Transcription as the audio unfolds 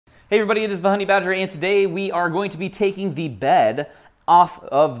Hey everybody, it is the Honey Badger, and today we are going to be taking the bed off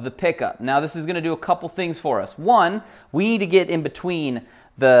of the pickup. Now this is going to do a couple things for us. One, we need to get in between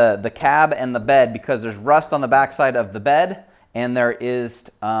the cab and the bed because there's rust on the backside of the bed and there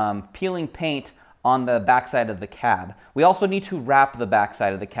is peeling paint on the backside of the cab. We also need to wrap the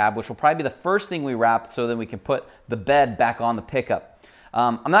backside of the cab, which will probably be the first thing we wrap so that we can put the bed back on the pickup.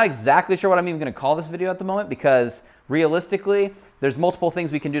 I'm not exactly sure what I'm even going to call this video at the moment because realistically, there's multiple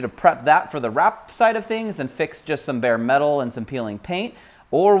things we can do to prep that for the wrap side of things and fix just some bare metal and some peeling paint.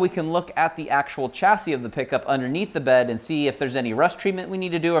 Or we can look at the actual chassis of the pickup underneath the bed and see if there's any rust treatment we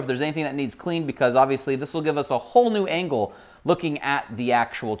need to do or if there's anything that needs cleaned, because obviously this will give us a whole new angle looking at the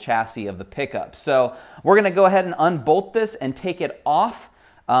actual chassis of the pickup. So we're going to go ahead and unbolt this and take it off.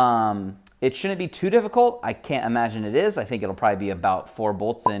 It shouldn't be too difficult. I can't imagine it is. I think it'll probably be about 4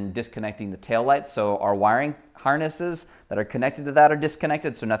 bolts and disconnecting the tail lights, so our wiring harnesses that are connected to that are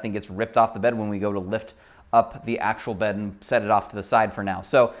disconnected so nothing gets ripped off the bed when we go to lift up the actual bed and set it off to the side for now.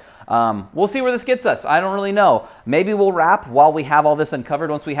 So we'll see where this gets us. I don't really know. Maybe we'll wrap while we have all this uncovered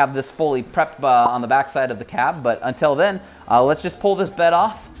once we have this fully prepped on the back side of the cab, but until then, let's just pull this bed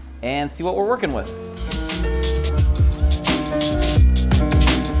off and see what we're working with.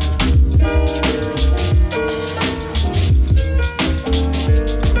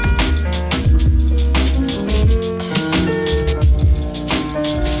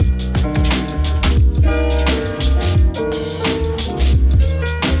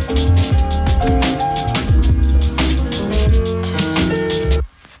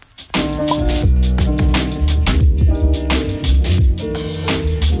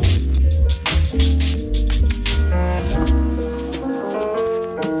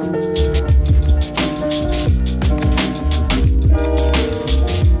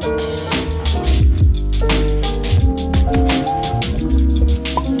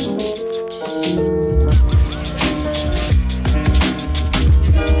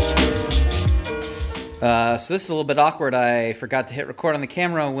 So this is a little bit awkward. I forgot to hit record on the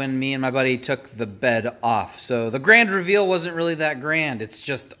camera when me and my buddy took the bed off. So the grand reveal wasn't really that grand. It's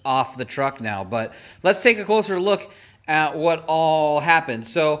just off the truck now. But let's take a closer look at what all happened.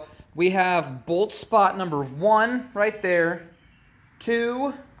 So we have bolt spot number 1 right there,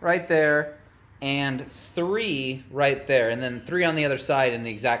 2 right there, and 3 right there. And then 3 on the other side and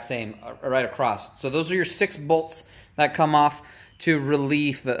the exact same right across. So those are your 6 bolts that come off to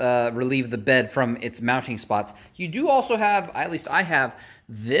relieve the bed from its mounting spots. You do also have, at least I have,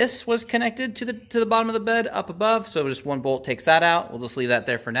 this was connected to the bottom of the bed up above, so just 1 bolt takes that out. We'll just leave that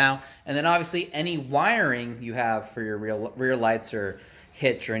there for now. And then obviously any wiring you have for your rear lights or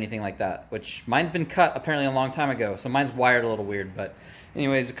hitch or anything like that, which mine's been cut apparently a long time ago, so mine's wired a little weird. But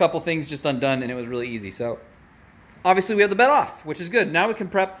anyways, a couple things just undone and it was really easy. So obviously we have the bed off, which is good. Now we can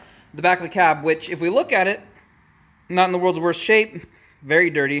prep the back of the cab, which if we look at it, not in the world's worst shape, very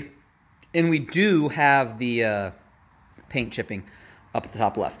dirty, and we do have the paint chipping up at the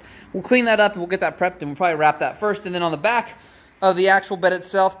top left. We'll clean that up and we'll get that prepped and we'll probably wrap that first. And then on the back of the actual bed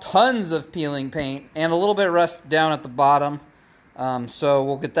itself, tons of peeling paint and a little bit of rust down at the bottom. So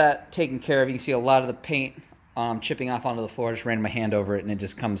we'll get that taken care of. You can see a lot of the paint chipping off onto the floor. I just ran my hand over it and it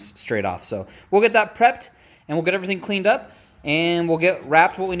just comes straight off. So we'll get that prepped and we'll get everything cleaned up. And we'll get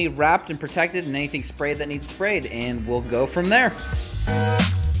wrapped what we need wrapped and protected and anything sprayed that needs sprayed. And we'll go from there.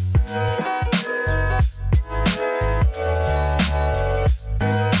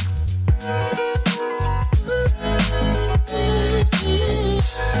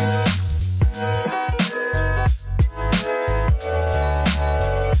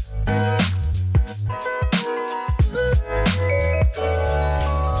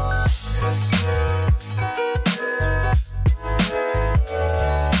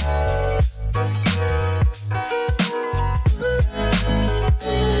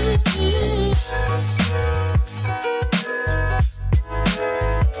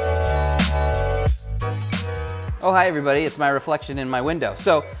 Oh, hi everybody, it's my reflection in my window.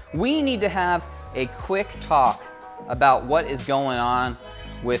 So we need to have a quick talk about what is going on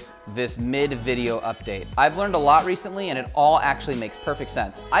with this mid-video update. I've learned a lot recently and it all actually makes perfect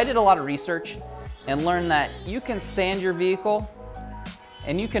sense. I did a lot of research and learned that you can sand your vehicle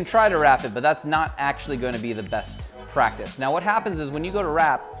and you can try to wrap it, but that's not actually going to be the best practice. Now what happens is when you go to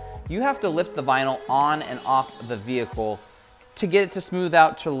wrap, you have to lift the vinyl on and off the vehicle to get it to smooth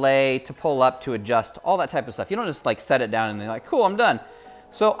out, to lay, to pull up, to adjust, all that type of stuff. You don't just like set it down and then like, cool, I'm done.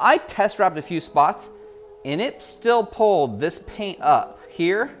 So I test wrapped a few spots and it still pulled this paint up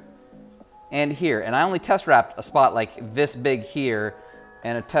here and here. And I only test wrapped a spot like this big here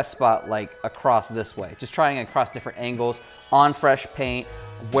and a test spot like across this way. Just trying across different angles on fresh paint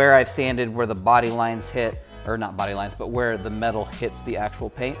where I've sanded, where the body lines hit, or not body lines, but where the metal hits the actual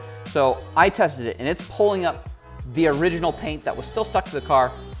paint. So I tested it and it's pulling up the original paint that was still stuck to the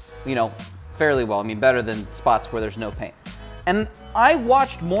car, you know, fairly well. I mean, better than spots where there's no paint. And I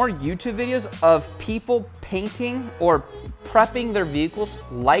watched more YouTube videos of people painting or prepping their vehicles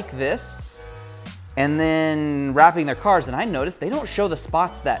like this and then wrapping their cars, and I noticed they don't show the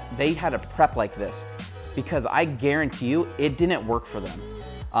spots that they had to prep like this, because I guarantee you it didn't work for them.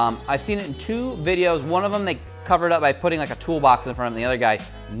 I've seen it in 2 videos. One of them they covered up by putting like a toolbox in front of him. The other guy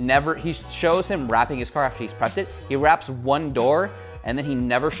he shows him wrapping his car after he's prepped it. He wraps one door and then he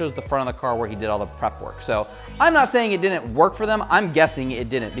never shows the front of the car where he did all the prep work. So I'm not saying it didn't work for them. I'm guessing it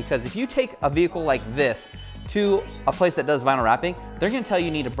didn't, because if you take a vehicle like this to a place that does vinyl wrapping, they're gonna tell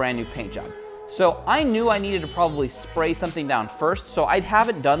you need a brand new paint job. So I knew I needed to probably spray something down first. So I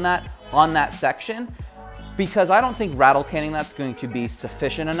haven't done that on that section, because I don't think rattle canning that's going to be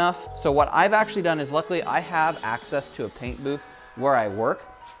sufficient enough. So what I've actually done is, luckily I have access to a paint booth where I work.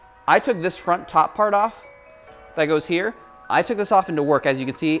 I took this front top part off that goes here. I took this off into work. As you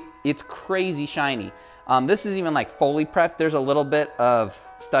can see, it's crazy shiny. This is even like fully prepped. There's a little bit of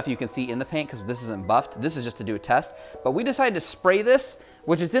stuff you can see in the paint because this isn't buffed. This is just to do a test. But we decided to spray this,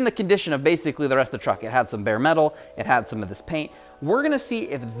 which is in the condition of basically the rest of the truck. It had some bare metal, it had some of this paint. We're gonna see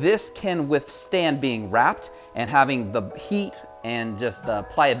if this can withstand being wrapped and having the heat and just the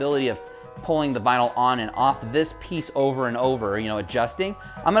pliability of pulling the vinyl on and off this piece over and over, you know, adjusting.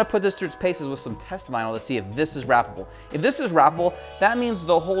 I'm gonna put this through its paces with some test vinyl to see if this is wrappable. If this is wrappable, that means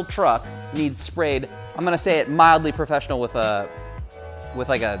the whole truck needs sprayed, I'm gonna say it mildly professional, with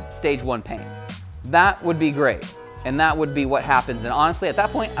like a stage 1 paint. That would be great. And that would be what happens. And honestly, at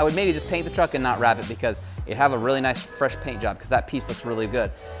that point, I would maybe just paint the truck and not wrap it, because it'd have a really nice fresh paint job, because that piece looks really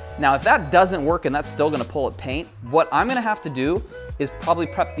good. Now, if that doesn't work and that's still gonna pull at paint, what I'm gonna have to do is probably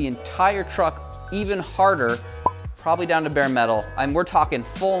prep the entire truck even harder, probably down to bare metal. We're talking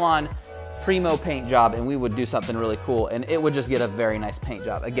full on primo paint job, and we would do something really cool, and it would just get a very nice paint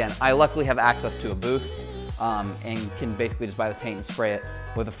job. Again, I luckily have access to a booth and can basically just buy the paint and spray it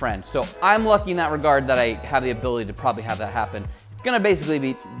with a friend. So I'm lucky in that regard that I have the ability to probably have that happen. It's gonna basically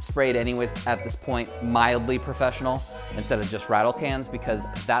be sprayed anyways at this point, mildly professional instead of just rattle cans, because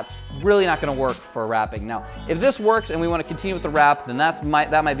that's really not gonna work for wrapping. Now, if this works and we wanna continue with the wrap, then that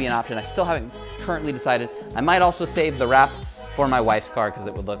might be an option. I still haven't currently decided. I might also save the wrap for my wife's car, because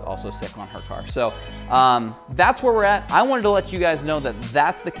it would look also sick on her car. So that's where we're at. I wanted to let you guys know that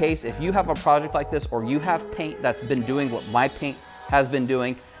that's the case. If you have a project like this, or you have paint that's been doing what my paint has been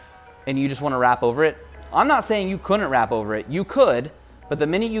doing, and you just want to wrap over it, I'm not saying you couldn't wrap over it. You could, but the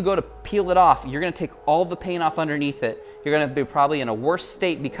minute you go to peel it off, you're gonna take all the paint off underneath it. You're gonna be probably in a worse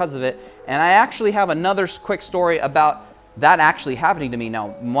state because of it. And I actually have another quick story about that actually happening to me. Now,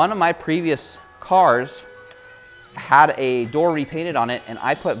 one of my previous cars had a door repainted on it, and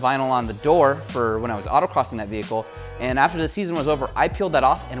I put vinyl on the door for when I was autocrossing that vehicle. And after the season was over, I peeled that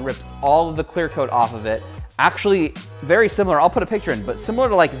off and ripped all of the clear coat off of it. Actually, very similar, I'll put a picture in, but similar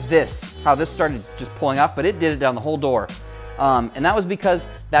to like this, how this started just pulling off, but it did it down the whole door. And that was because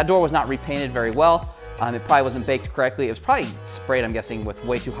that door was not repainted very well. It probably wasn't baked correctly. It was probably sprayed, I'm guessing, with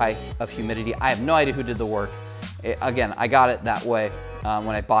way too high of humidity. I have no idea who did the work. Again, I got it that way.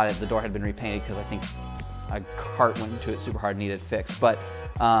 When I bought it, the door had been repainted because I think a cart went into it super hard and needed fixed. But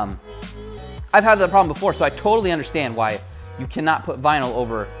I've had that problem before, so I totally understand why you cannot put vinyl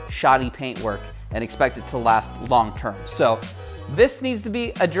over shoddy paint work and expect it to last long term. So this needs to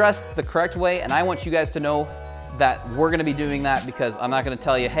be addressed the correct way, and I want you guys to know that we're gonna be doing that, because I'm not gonna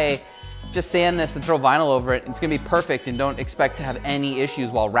tell you, hey, just sand this and throw vinyl over it. It's gonna be perfect, and don't expect to have any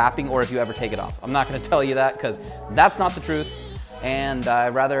issues while wrapping or if you ever take it off. I'm not gonna tell you that, because that's not the truth, and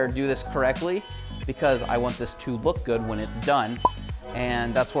I'd rather do this correctly, because I want this to look good when it's done.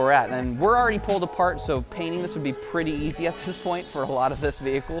 And that's where we're at. And we're already pulled apart, so painting this would be pretty easy at this point for a lot of this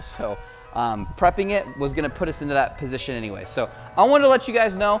vehicle. So prepping it was gonna put us into that position anyway. So I wanted to let you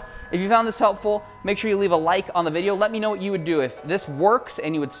guys know, if you found this helpful, make sure you leave a like on the video. Let me know what you would do if this works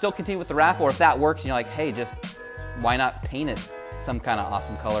and you would still continue with the wrap, or if that works and you're like, hey, just why not paint it some kind of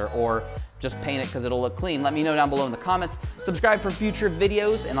awesome color, or just paint it because it'll look clean. Let me know down below in the comments. Subscribe for future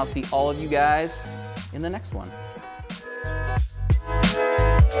videos, and I'll see all of you guys in the next one.